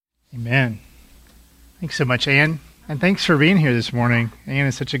Amen. Thanks so much, Ann. And thanks for being here this morning. Ann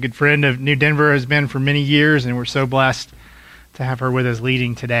is such a good friend of New Denver, has been for many years, and we're so blessed to have her with us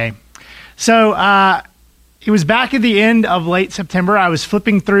leading today. So it was back at the end of late September. I was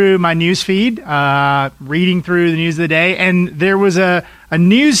flipping through my news feed, reading through the news of the day, and there was a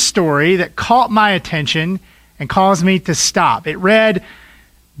news story that caught my attention and caused me to stop. It read,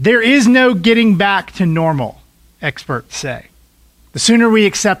 "There is no getting back to normal, experts say. The sooner we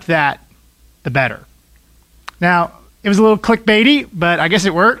accept that, the better." Now, it was a little clickbaity, but I guess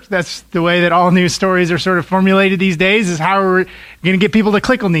it worked. That's the way that all news stories are sort of formulated these days, is how we're going to get people to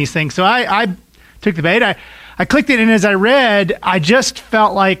click on these things. So I took the bait. I clicked it, and as I read, I just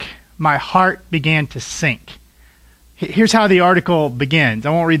felt like my heart began to sink. Here's how the article begins.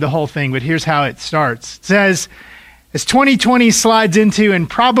 I won't read the whole thing, but here's how it starts. It says, as 2020 slides into and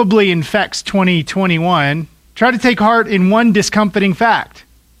probably infects 2021, try to take heart in one discomforting fact.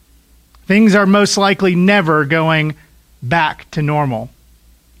 Things are most likely never going back to normal.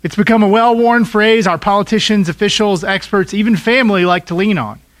 It's become a well-worn phrase our politicians, officials, experts, even family like to lean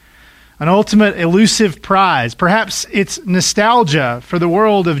on. An ultimate elusive prize. Perhaps it's nostalgia for the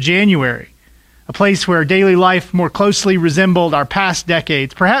world of January, a place where daily life more closely resembled our past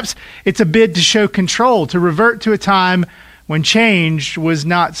decades. Perhaps it's a bid to show control, to revert to a time when change was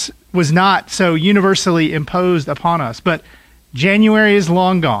not so universally imposed upon us. But January is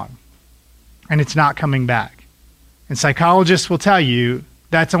long gone, and it's not coming back. And psychologists will tell you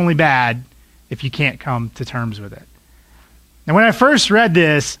that's only bad if you can't come to terms with it. And when I first read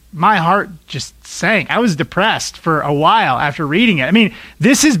this, my heart just sank. I was depressed for a while after reading it. I mean,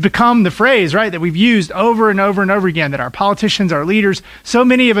 this has become the phrase, right, that we've used over and over and over again, that our politicians, our leaders, so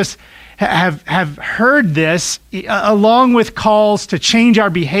many of us have heard this, along with calls to change our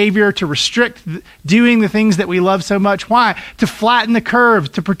behavior, to restrict doing the things that we love so much. Why? To flatten the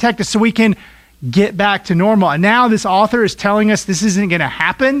curve, to protect us so we can get back to normal. And now this author is telling us this isn't going to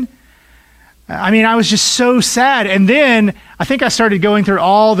happen. I mean, I was just so sad. And then I think I started going through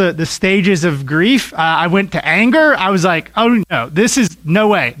all the stages of grief. I went to anger. I was like, oh no, this is no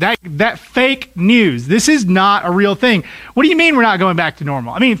way. That fake news, this is not a real thing. What do you mean we're not going back to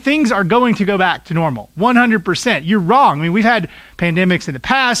normal? I mean, things are going to go back to normal, 100%. You're wrong. I mean, we've had pandemics in the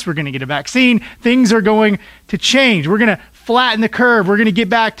past. We're going to get a vaccine. Things are going to change. We're going to flatten the curve. We're going to get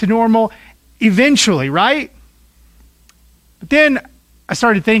back to normal eventually, right? But then I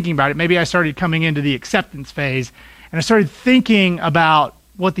started thinking about it. Maybe I started coming into the acceptance phase, and I started thinking about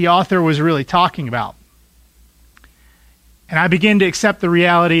what the author was really talking about. And I began to accept the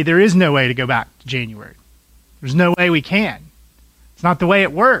reality there is no way to go back to January. There's no way we can. It's not the way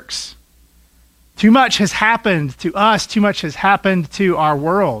it works. Too much has happened to us. Too much has happened to our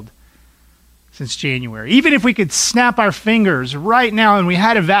world since January. Even if we could snap our fingers right now and we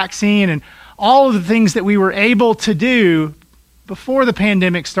had a vaccine and all of the things that we were able to do before the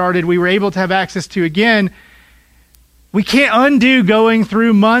pandemic started, we were able to have access to again, we can't undo going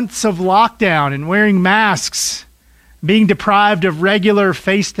through months of lockdown and wearing masks, being deprived of regular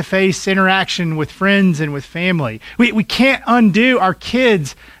face-to-face interaction with friends and with family. We can't undo our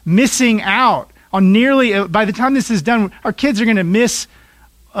kids missing out on by the time this is done, our kids are going to miss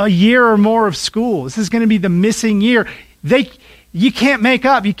a year or more of school. This is going to be the missing year. You can't make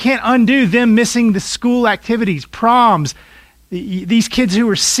up, you can't undo them missing the school activities, proms, these kids who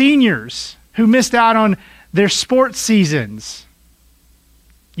were seniors, who missed out on their sports seasons.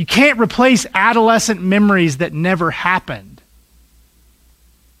 You can't replace adolescent memories that never happened.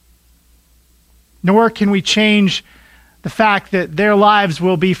 Nor can we change the fact that their lives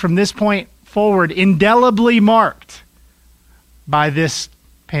will be, from this point forward, indelibly marked by this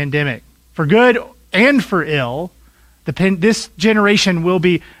pandemic. For good and for ill, this generation will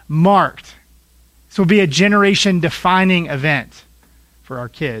be marked. This will be a generation-defining event for our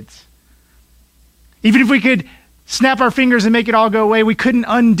kids. Even if we could snap our fingers and make it all go away, we couldn't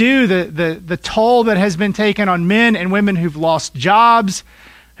undo the toll that has been taken on men and women who've lost jobs,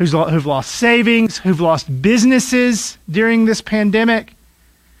 who've lost savings, who've lost businesses during this pandemic.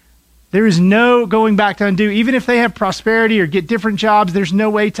 There is no going back to undo. Even if they have prosperity or get different jobs, there's no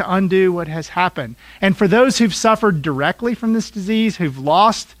way to undo what has happened. And for those who've suffered directly from this disease, who've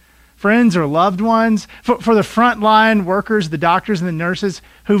lost friends or loved ones, for the frontline workers, the doctors and the nurses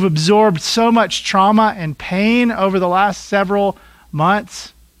who've absorbed so much trauma and pain over the last several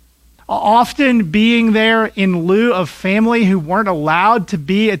months, often being there in lieu of family who weren't allowed to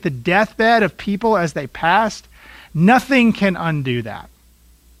be at the deathbed of people as they passed, nothing can undo that.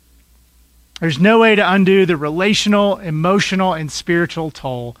 There's no way to undo the relational, emotional, and spiritual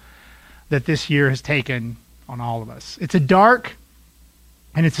toll that this year has taken on all of us. It's a dark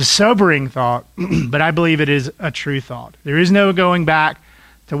And it's a sobering thought, but I believe it is a true thought. There is no going back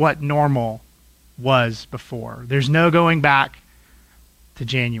to what normal was before. There's no going back to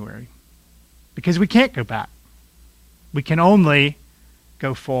January because we can't go back. We can only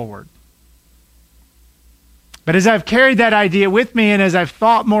go forward. But as I've carried that idea with me and as I've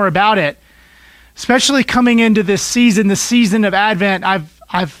thought more about it, especially coming into this season, the season of Advent,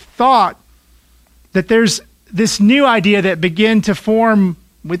 I've thought that there's this new idea that began to form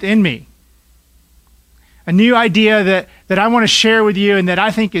within me. A new idea that I want to share with you and that I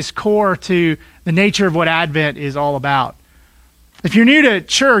think is core to the nature of what Advent is all about. If you're new to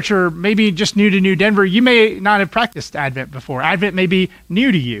church or maybe just new to New Denver, you may not have practiced Advent before. Advent may be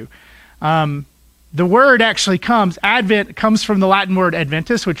new to you. The word actually Advent comes from the Latin word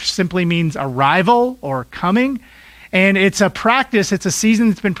adventus, which simply means arrival or coming. And it's a practice, it's a season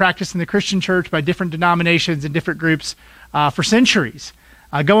that's been practiced in the Christian church by different denominations and different groups for centuries.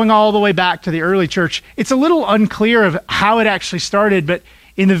 Going all the way back to the early church. It's a little unclear of how it actually started, but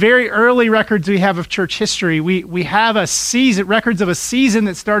in the very early records we have of church history, we have records of a season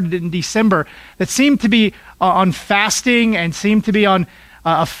that started in December that seemed to be on fasting and seemed to be on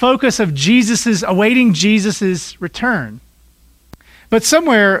a focus of awaiting Jesus's return. But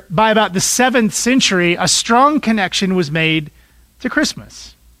somewhere by about the 7th century, a strong connection was made to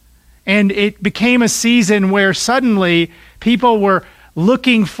Christmas. And it became a season where suddenly people were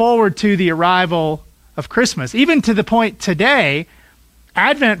looking forward to the arrival of Christmas. Even to the point today,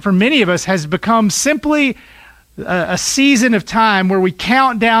 Advent for many of us has become simply a season of time where we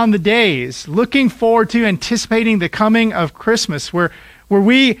count down the days, looking forward to, anticipating the coming of Christmas, where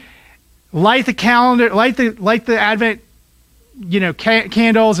we light the calendar, light the Advent,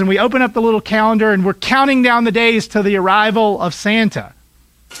 candles, and we open up the little calendar and we're counting down the days to the arrival of Santa.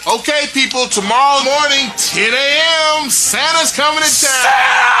 Okay, people, tomorrow morning, 10 a.m., Santa's coming to town.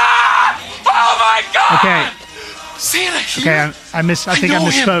 Santa! Oh, my God! Okay. Santa here? Okay, I think I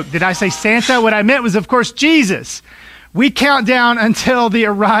misspoke. Did I say Santa? What I meant was, of course, Jesus. We count down until the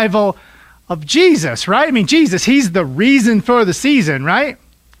arrival of Jesus, right? I mean, Jesus, he's the reason for the season, right?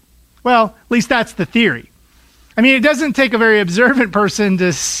 Well, at least that's the theory. I mean, it doesn't take a very observant person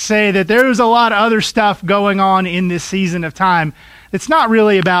to say that there's a lot of other stuff going on in this season of time. It's not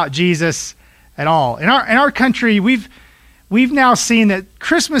really about Jesus at all. In our country, we've now seen that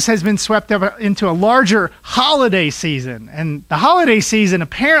Christmas has been swept up into a larger holiday season, and the holiday season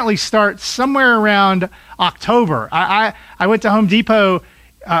apparently starts somewhere around October. I went to Home Depot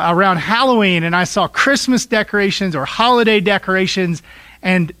around Halloween, and I saw Christmas decorations or holiday decorations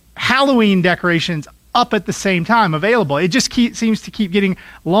and Halloween decorations up at the same time available. It just seems to keep getting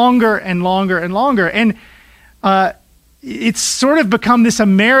longer and longer and longer, and it's sort of become this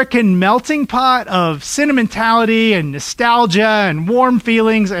American melting pot of sentimentality and nostalgia and warm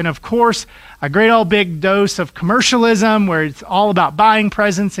feelings, and of course, a great old big dose of commercialism where it's all about buying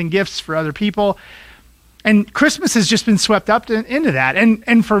presents and gifts for other people. And Christmas has just been swept up into that.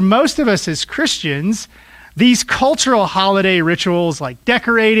 And for most of us as Christians, these cultural holiday rituals like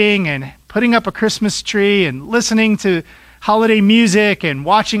decorating and putting up a Christmas tree and listening to holiday music and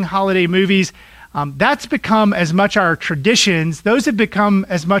watching holiday movies, that's become as much our traditions, those have become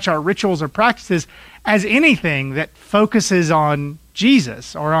as much our rituals or practices as anything that focuses on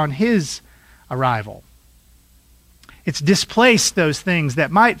Jesus or on his arrival. It's displaced those things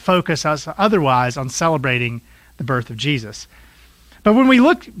that might focus us otherwise on celebrating the birth of Jesus. But when we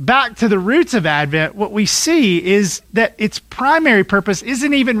look back to the roots of Advent, what we see is that its primary purpose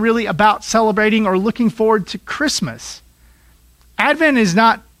isn't even really about celebrating or looking forward to Christmas. Advent is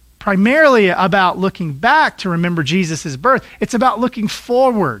not primarily about looking back to remember Jesus' birth. It's about looking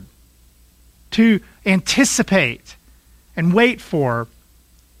forward to anticipate and wait for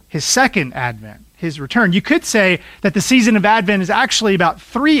his second advent, his return. You could say that the season of Advent is actually about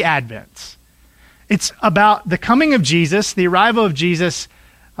 3 Advents. It's about the coming of Jesus, the arrival of Jesus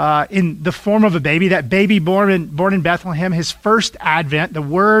in the form of a baby, that baby born in Bethlehem, his first advent, the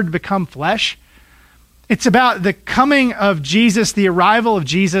Word become flesh. It's about the coming of Jesus, the arrival of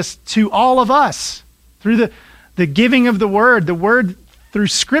Jesus to all of us through the giving of the Word through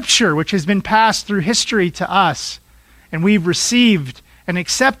Scripture, which has been passed through history to us. And we've received and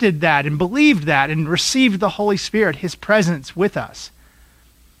accepted that and believed that and received the Holy Spirit, his presence with us.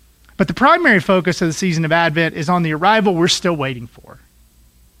 But the primary focus of the season of Advent is on the arrival we're still waiting for.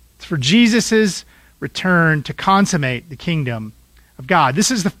 It's for Jesus' return to consummate the kingdom of God. This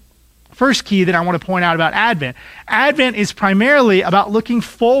is the first key that I want to point out about Advent. Advent is primarily about looking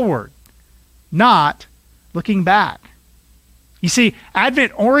forward, not looking back. You see,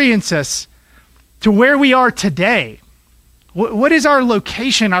 Advent orients us to where we are today, What is our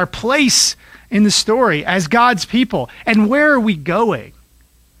location, our place in the story as God's people? And where are we going?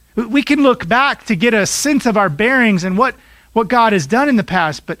 We can look back to get a sense of our bearings and what God has done in the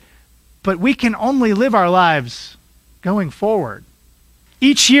past, but we can only live our lives going forward.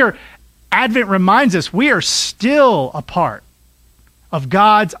 Each year, Advent reminds us we are still a part of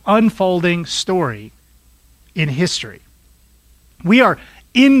God's unfolding story in history. We are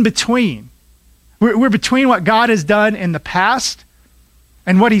in between. We're between what God has done in the past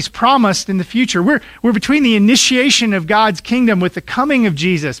and what he's promised in the future. We're between the initiation of God's kingdom with the coming of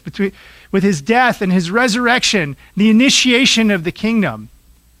Jesus, with his death and his resurrection, the initiation of the kingdom,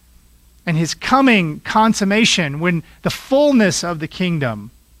 and his coming consummation when the fullness of the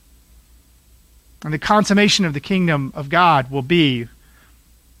kingdom and the consummation of the kingdom of God will be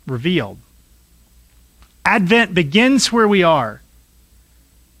revealed. Advent begins where we are,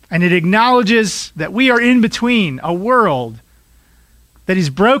 and it acknowledges that we are in between a world that is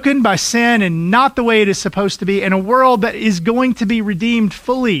broken by sin and not the way it is supposed to be, and a world that is going to be redeemed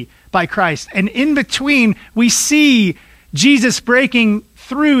fully by Christ. And in between, we see Jesus breaking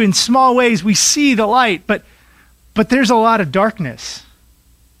through in small ways. We see the light, but there's a lot of darkness.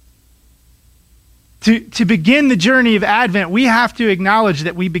 To begin the journey of Advent, we have to acknowledge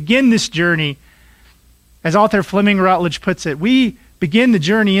that we begin this journey, as author Fleming Rutledge puts it, we begin the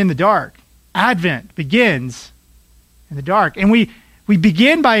journey in the dark. Advent begins in the dark. And we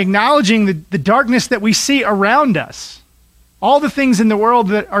begin by acknowledging the darkness that we see around us. All the things in the world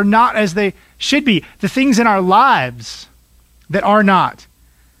that are not as they should be. The things in our lives that are not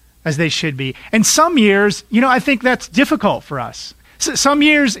as they should be. And some years, I think that's difficult for us. Some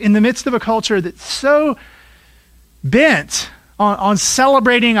years in the midst of a culture that's so bent on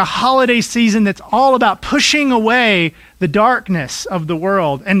celebrating a holiday season that's all about pushing away the darkness of the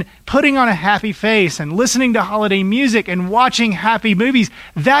world and putting on a happy face and listening to holiday music and watching happy movies,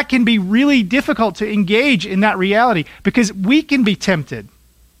 that can be really difficult to engage in that reality because we can be tempted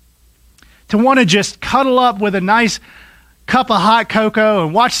to want to just cuddle up with a nice cup of hot cocoa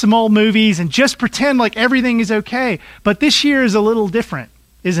and watch some old movies and just pretend like everything is okay. But this year is a little different,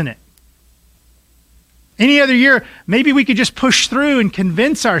 isn't it? Any other year, maybe we could just push through and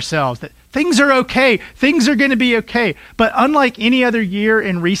convince ourselves that things are okay, things are going to be okay. But unlike any other year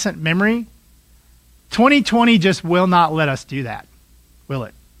in recent memory, 2020 just will not let us do that, will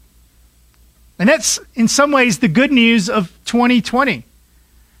it? And that's, in some ways, the good news of 2020.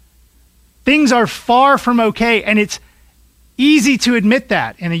 Things are far from okay, and it's easy to admit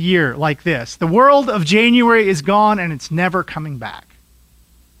that in a year like this. The world of January is gone, and it's never coming back.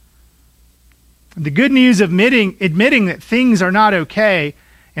 The good news of admitting that things are not okay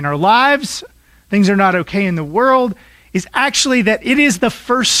in our lives, things are not okay in the world, is actually that it is the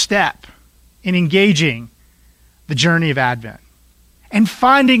first step in engaging the journey of Advent and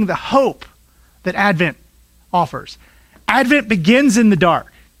finding the hope that Advent offers. Advent begins in the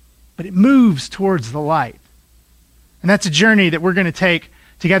dark, but it moves towards the light. And that's a journey that we're going to take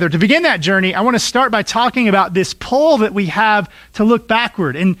together. To begin that journey, I want to start by talking about this pull that we have to look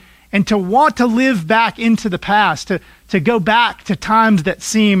backward and to want to live back into the past, to go back to times that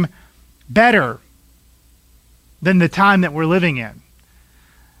seem better than the time that we're living in.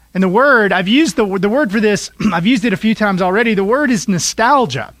 And the word, I've used the word for this, I've used it a few times already. The word is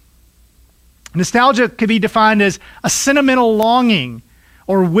nostalgia. Nostalgia could be defined as a sentimental longing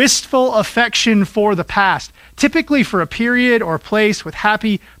or wistful affection for the past, typically for a period or a place with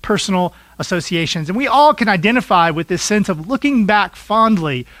happy personal associations. And we all can identify with this sense of looking back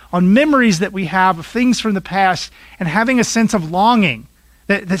fondly on memories that we have of things from the past and having a sense of longing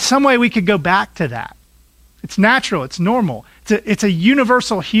that some way we could go back to that. It's natural, it's normal, it's a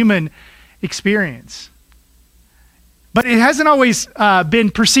universal human experience. But it hasn't always been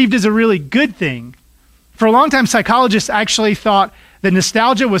perceived as a really good thing. For a long time, psychologists actually thought that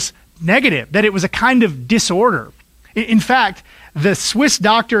nostalgia was negative, that it was a kind of disorder. In fact, the Swiss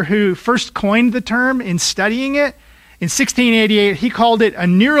doctor who first coined the term in studying it, in 1688, he called it a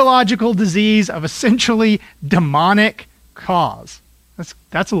neurological disease of essentially demonic cause.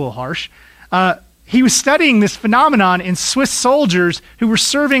 That's a little harsh. He was studying this phenomenon in Swiss soldiers who were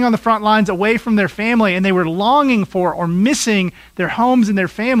serving on the front lines away from their family, and they were longing for or missing their homes and their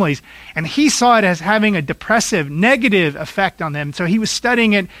families. And he saw it as having a depressive, negative effect on them. So he was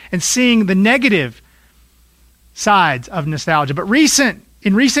studying it and seeing the negative sides of nostalgia. But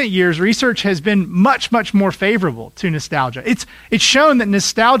in recent years, research has been much, much more favorable to nostalgia. It's shown that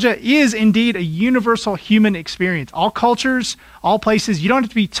nostalgia is indeed a universal human experience. All cultures, all places, you don't have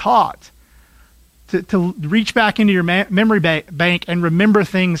to be taught to reach back into your memory bank and remember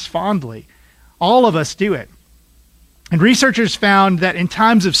things fondly. All of us do it. And researchers found that in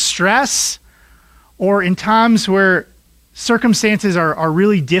times of stress or in times where circumstances are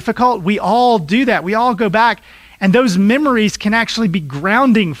really difficult, we all do that. We all go back, and those memories can actually be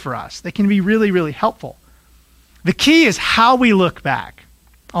grounding for us. They can be really, really helpful. The key is how we look back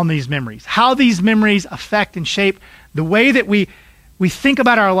on these memories, how these memories affect and shape the way that we think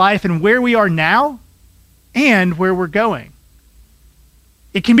about our life and where we are now and where we're going.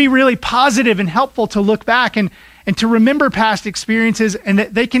 It can be really positive and helpful to look back and to remember past experiences, and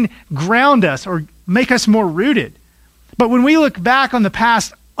that they can ground us or make us more rooted. But when we look back on the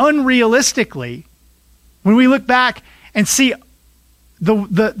past unrealistically, when we look back and see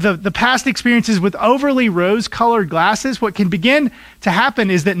the past experiences with overly rose-colored glasses, what can begin to happen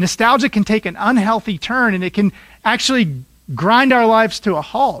is that nostalgia can take an unhealthy turn, and it can actually grind our lives to a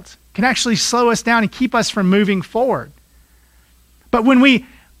halt. It can actually slow us down and keep us from moving forward. But when we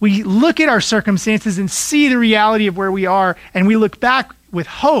look at our circumstances and see the reality of where we are, and we look back with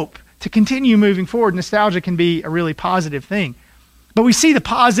hope to continue moving forward, nostalgia can be a really positive thing. But we see the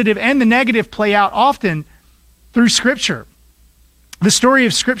positive and the negative play out often through Scripture. The story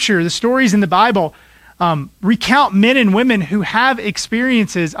of Scripture, the stories in the Bible, recount men and women who have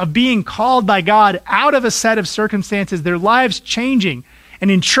experiences of being called by God out of a set of circumstances, their lives changing,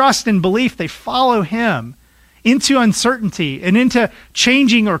 and in trust and belief they follow Him into uncertainty and into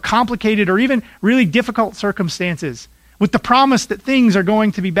changing or complicated or even really difficult circumstances with the promise that things are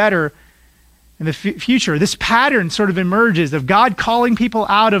going to be better in the future. This pattern sort of emerges of God calling people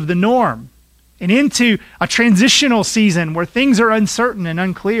out of the norm and into a transitional season where things are uncertain and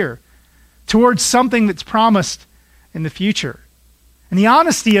unclear towards something that's promised in the future. And the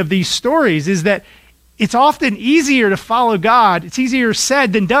honesty of these stories is that it's often easier to follow God. It's easier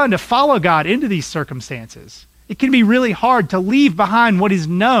said than done to follow God into these circumstances. It can be really hard to leave behind what is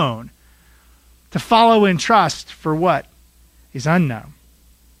known, to follow and trust for what is unknown.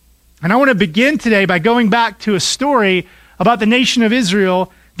 And I want to begin today by going back to a story about the nation of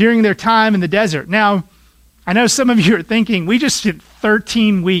Israel during their time in the desert. Now, I know some of you are thinking, we just spent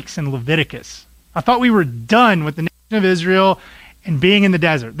 13 weeks in Leviticus. I thought we were done with the nation of Israel and being in the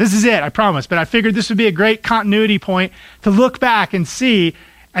desert. This is it, I promise. But I figured this would be a great continuity point to look back and see,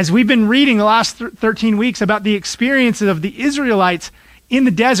 as we've been reading the last 13 weeks about the experiences of the Israelites in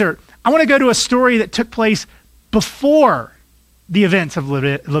the desert. I want to go to a story that took place before the events of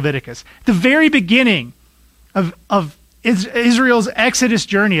Leviticus. The very beginning of Israel's Exodus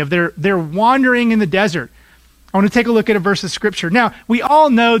journey, of their wandering in the desert. I want to take a look at a verse of Scripture. Now, we all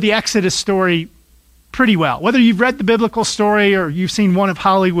know the Exodus story pretty well. Whether you've read the biblical story or you've seen one of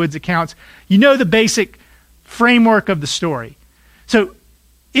Hollywood's accounts, you know the basic framework of the story. So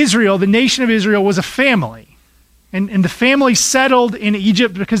Israel, the nation of Israel, was a family. And the family settled in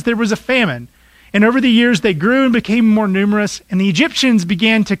Egypt because there was a famine. And over the years, they grew and became more numerous, and the Egyptians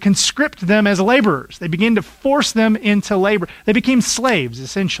began to conscript them as laborers. They began to force them into labor. They became slaves,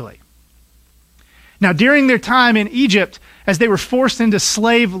 essentially. Now, during their time in Egypt, as they were forced into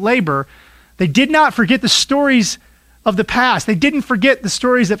slave labor, they did not forget the stories of the past. They didn't forget the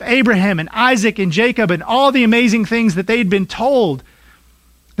stories of Abraham and Isaac and Jacob and all the amazing things that they'd been told,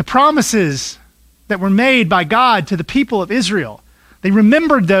 the promises that were made by God to the people of Israel. They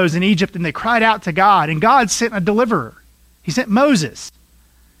remembered those in Egypt, and they cried out to God, and God sent a deliverer. He sent Moses.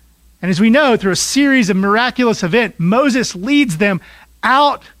 And as we know, through a series of miraculous events, Moses leads them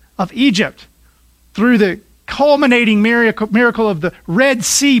out of Egypt through the culminating miracle of the Red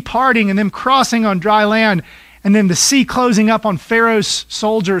Sea parting and them crossing on dry land, and then the sea closing up on Pharaoh's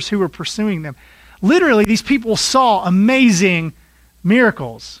soldiers who were pursuing them. Literally, these people saw amazing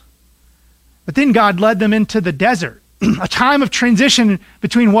miracles. But then God led them into the desert, a time of transition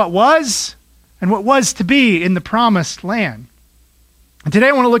between what was and what was to be in the promised land. And today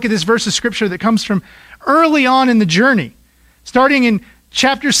I want to look at this verse of Scripture that comes from early on in the journey. Starting in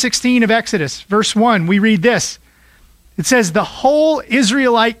chapter 16 of Exodus, verse 1, we read this. It says, "The whole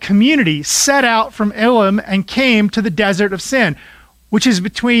Israelite community set out from Elim and came to the desert of Sin, which is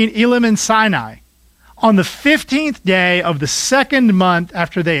between Elim and Sinai, on the 15th day of the second month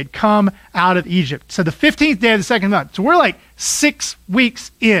after they had come out of Egypt." So the 15th day of the second month. So we're like 6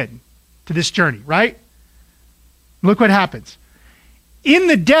 weeks in to this journey, right? Look what happens. In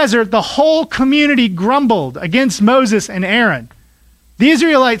the desert, the whole community grumbled against Moses and Aaron. The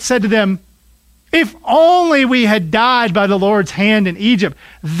Israelites said to them, "If only we had died by the Lord's hand in Egypt.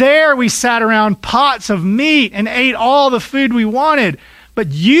 There we sat around pots of meat and ate all the food we wanted. But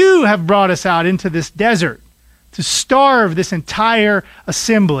you have brought us out into this desert to starve this entire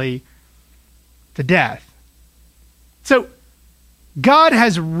assembly to death." So God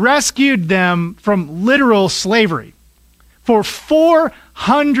has rescued them from literal slavery. For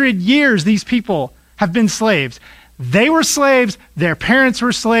 400 years, these people have been slaves. They were slaves, their parents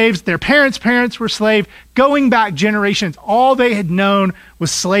were slaves, their parents' parents were slaves, going back generations. All they had known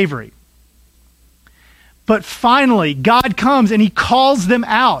was slavery. But finally, God comes and he calls them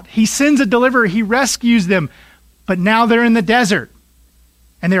out. He sends a deliverer, he rescues them, but now they're in the desert.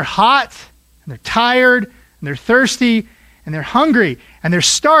 And they're hot, and they're tired, and they're thirsty, and they're hungry, and they're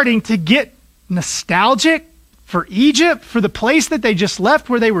starting to get nostalgic for Egypt, for the place that they just left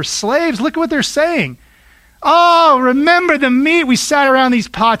where they were slaves. Look at what they're saying. Oh, remember the meat? We sat around these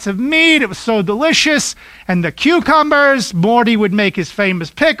pots of meat. It was so delicious. And the cucumbers, Morty would make his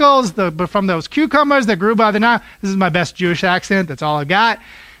famous pickles from those cucumbers that grew by the Nile. This is my best Jewish accent. That's all I got.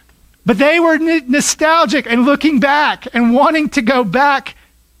 But they were nostalgic and looking back and wanting to go back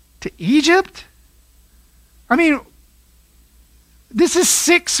to Egypt. I mean, this is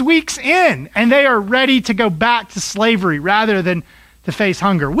 6 weeks in, and they are ready to go back to slavery rather than to face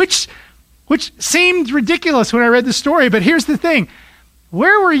hunger, which seemed ridiculous when I read the story. But here's the thing.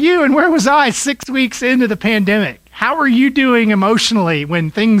 Where were you and where was I 6 weeks into the pandemic? How are you doing emotionally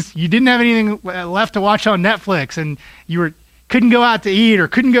when you didn't have anything left to watch on Netflix and you couldn't go out to eat or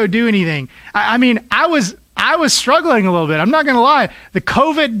couldn't go do anything? I mean, I was struggling a little bit. I'm not going to lie. The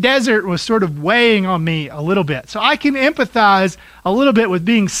COVID desert was sort of weighing on me a little bit. So I can empathize a little bit with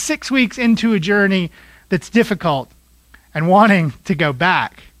being 6 weeks into a journey that's difficult and wanting to go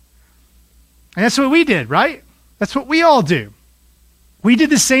back. And that's what we did, right? That's what we all do. We did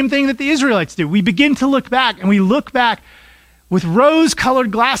the same thing that the Israelites do. We begin to look back, and we look back with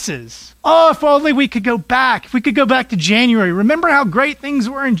rose-colored glasses. Oh, if only we could go back. If we could go back to January. Remember how great things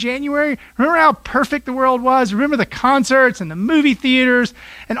were in January? Remember how perfect the world was? Remember the concerts and the movie theaters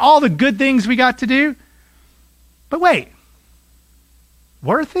and all the good things we got to do? But wait,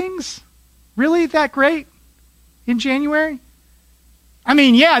 were things really that great in January? I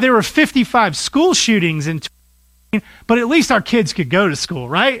mean, yeah, there were 55 school shootings in 2019, but at least our kids could go to school,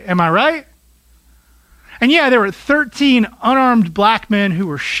 right? Am I right? And yeah, there were 13 unarmed black men who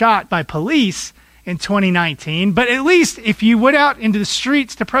were shot by police in 2019, but at least if you went out into the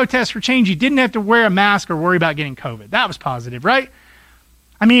streets to protest for change, you didn't have to wear a mask or worry about getting COVID. That was positive, right?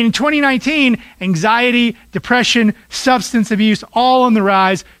 I mean, in 2019, anxiety, depression, substance abuse, all on the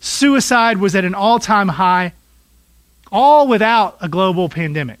rise. Suicide was at an all-time high. All without a global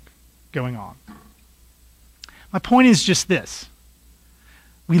pandemic going on. My point is just this.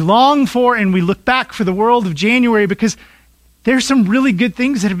 We long for and we look back for the world of January because there's some really good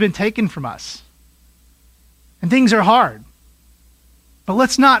things that have been taken from us. And things are hard. But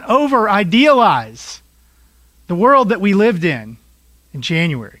let's not over-idealize the world that we lived in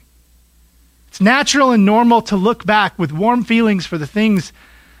January. It's natural and normal to look back with warm feelings for the things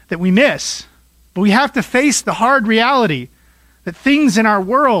that we miss. But we have to face the hard reality that things in our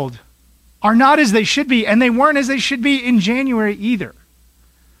world are not as they should be, and they weren't as they should be in January either.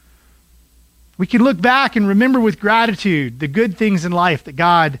 We can look back and remember with gratitude the good things in life that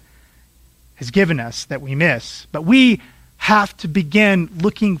God has given us that we miss. But we have to begin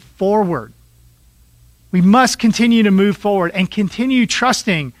looking forward. We must continue to move forward and continue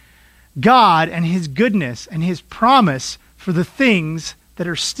trusting God and his goodness and his promise for the things that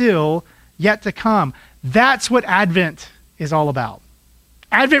are still yet to come. That's what Advent is all about.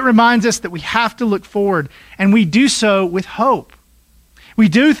 Advent reminds us that we have to look forward, and we do so with hope. We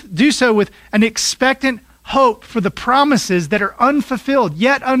do so with an expectant hope for the promises that are unfulfilled,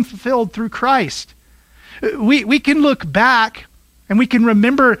 yet unfulfilled through Christ. We can look back and we can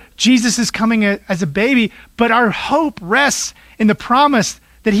remember Jesus is coming as a baby, but our hope rests in the promise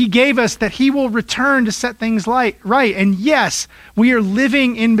that he gave us that he will return to set things right. And yes, we are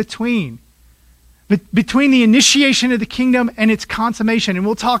living in between the initiation of the kingdom and its consummation. And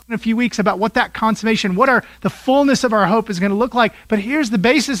we'll talk in a few weeks about what that consummation, the fullness of our hope is going to look like. But here's the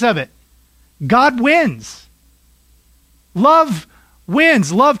basis of it. God wins. Love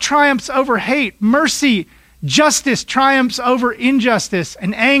wins. Love triumphs over hate. Mercy, justice triumphs over injustice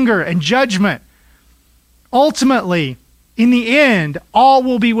and anger and judgment. Ultimately, in the end, all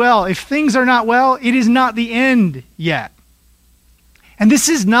will be well. If things are not well, it is not the end yet. And this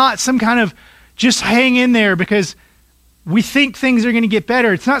is not some kind of just hang in there because we think things are going to get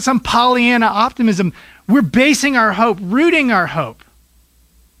better. It's not some Pollyanna optimism. We're basing our hope, rooting our hope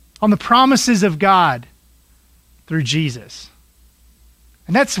on the promises of God through Jesus.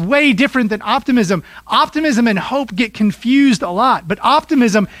 And that's way different than optimism. Optimism and hope get confused a lot, but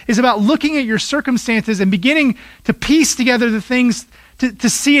optimism is about looking at your circumstances and beginning to piece together the things to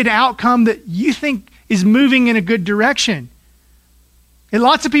see an outcome that you think is moving in a good direction. And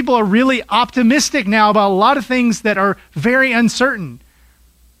lots of people are really optimistic now about a lot of things that are very uncertain.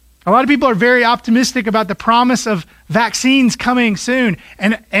 A lot of people are very optimistic about the promise of vaccines coming soon.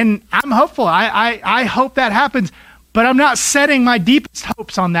 And I'm hopeful. I hope that happens. But I'm not setting my deepest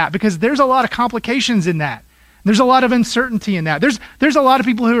hopes on that because there's a lot of complications in that. There's a lot of uncertainty in that. There's a lot of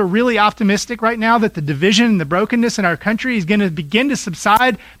people who are really optimistic right now that the division and the brokenness in our country is going to begin to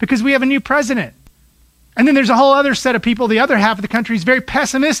subside because we have a new president. And then there's a whole other set of people, the other half of the country is very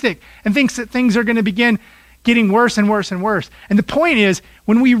pessimistic and thinks that things are going to begin getting worse and worse and worse. And the point is,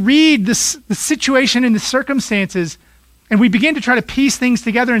 when we read the situation and the circumstances, and we begin to try to piece things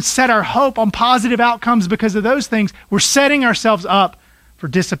together and set our hope on positive outcomes because of those things, we're setting ourselves up for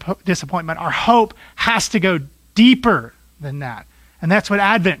disappointment. Our hope has to go deeper than that. And that's what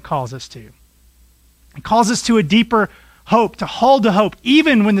Advent calls us to. It calls us to a deeper hope, to hold to hope,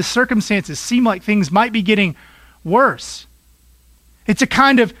 even when the circumstances seem like things might be getting worse. It's a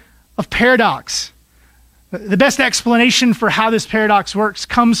kind of paradox. The best explanation for how this paradox works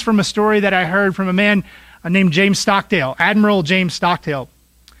comes from a story that I heard from a man named James Stockdale, Admiral James Stockdale.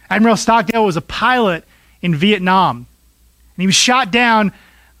 Admiral Stockdale was a pilot in Vietnam, and he was shot down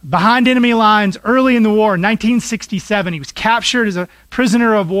behind enemy lines early in the war in 1967. He was captured as a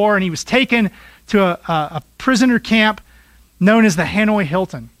prisoner of war, and he was taken to a prisoner camp known as the Hanoi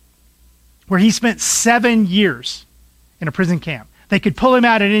Hilton, where he spent 7 years in a prison camp. They could pull him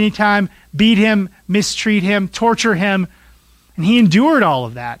out at any time, beat him, mistreat him, torture him, and he endured all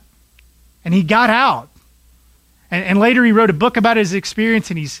of that. And he got out. And later he wrote a book about his experience,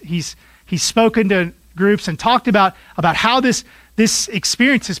 and he's spoken to groups and talked about how this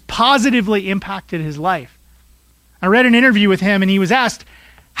experience has positively impacted his life. I read an interview with him, and he was asked,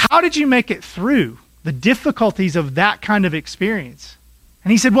 how did you make it through the difficulties of that kind of experience?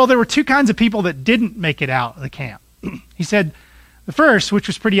 And he said, well, there were two kinds of people that didn't make it out of the camp. He said, the first, which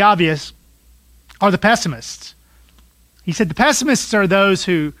was pretty obvious, are the pessimists. He said the pessimists are those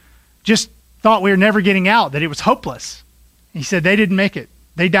who just thought we were never getting out, that it was hopeless. He said they didn't make it.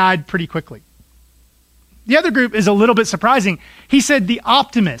 They died pretty quickly. The other group is a little bit surprising. He said the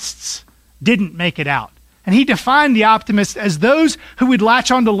optimists didn't make it out. And he defined the optimists as those who would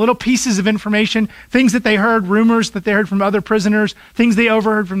latch onto little pieces of information, things that they heard, rumors that they heard from other prisoners, things they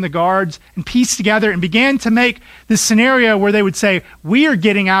overheard from the guards, and pieced together and began to make this scenario where they would say, we are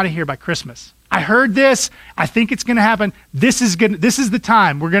getting out of here by Christmas. I heard this. I think it's going to happen. This is the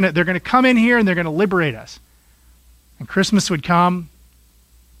time. They're going to come in here and they're going to liberate us. And Christmas would come,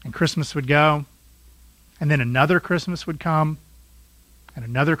 and Christmas would go, and then another Christmas would come, and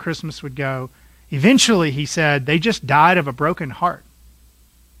another Christmas would go. Eventually, he said, they just died of a broken heart.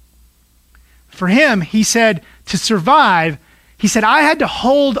 For him, he said, to survive, he said, I had to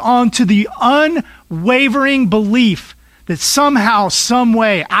hold on to the unwavering belief that somehow, some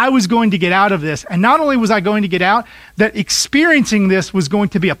way, I was going to get out of this. And not only was I going to get out, that experiencing this was going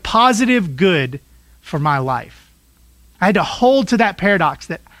to be a positive good for my life. I had to hold to that paradox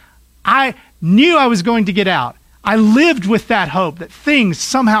that I knew I was going to get out. I lived with that hope that things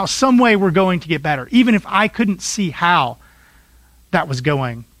somehow, some way were going to get better, even if I couldn't see how that was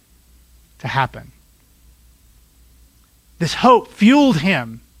going to happen. This hope fueled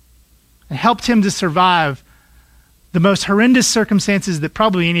him and helped him to survive the most horrendous circumstances that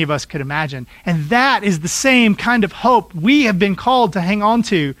probably any of us could imagine. And that is the same kind of hope we have been called to hang on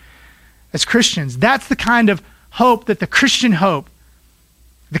to as Christians. That's the kind of hope that the Christian hope,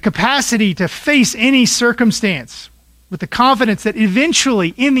 the capacity to face any circumstance with the confidence that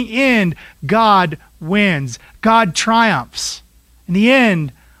eventually, in the end, God wins. God triumphs. In the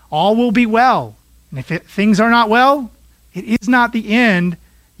end, all will be well. And if things are not well, it is not the end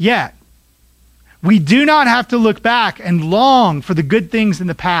yet. We do not have to look back and long for the good things in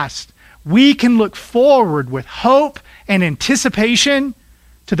the past. We can look forward with hope and anticipation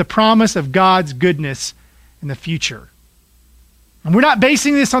to the promise of God's goodness in the future. And we're not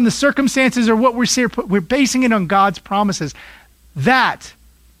basing this on the circumstances or what we're seeing. We're basing it on God's promises. That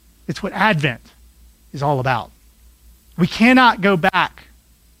is what Advent is all about. We cannot go back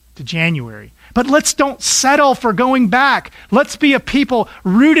to January. But don't settle for going back. Let's be a people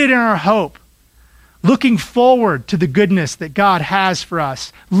rooted in our hope, looking forward to the goodness that God has for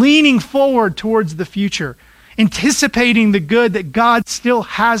us, leaning forward towards the future, anticipating the good that God still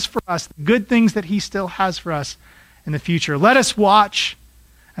has for us, the good things that he still has for us in the future. Let us watch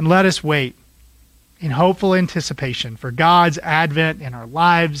and let us wait in hopeful anticipation for God's advent in our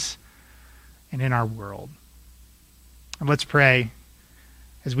lives and in our world. And let's pray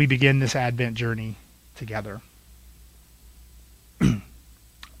as we begin this Advent journey together.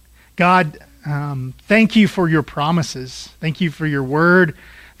 God, thank you for your promises. Thank you for your word,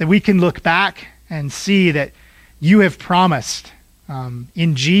 that we can look back and see that you have promised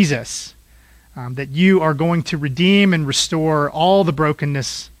in Jesus that you are going to redeem and restore all the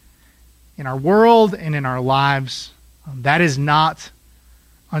brokenness in our world and in our lives. That is not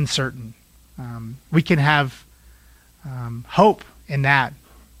uncertain. We can have hope in that.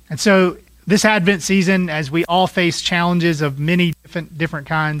 And so this Advent season, as we all face challenges of many different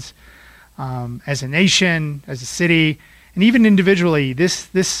kinds, as a nation, as a city, and even individually,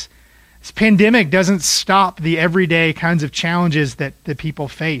 this pandemic doesn't stop the everyday kinds of challenges that people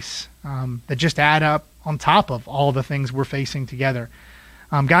face, that just add up on top of all the things we're facing together.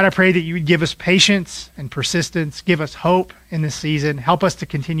 God, I pray that you would give us patience and persistence, give us hope in this season, help us to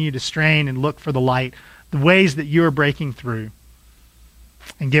continue to strain and look for the light, the ways that you are breaking through,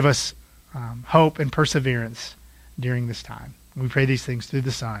 and give us hope and perseverance during this time. We pray these things through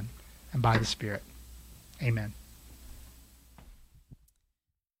the Son and by the Spirit. Amen.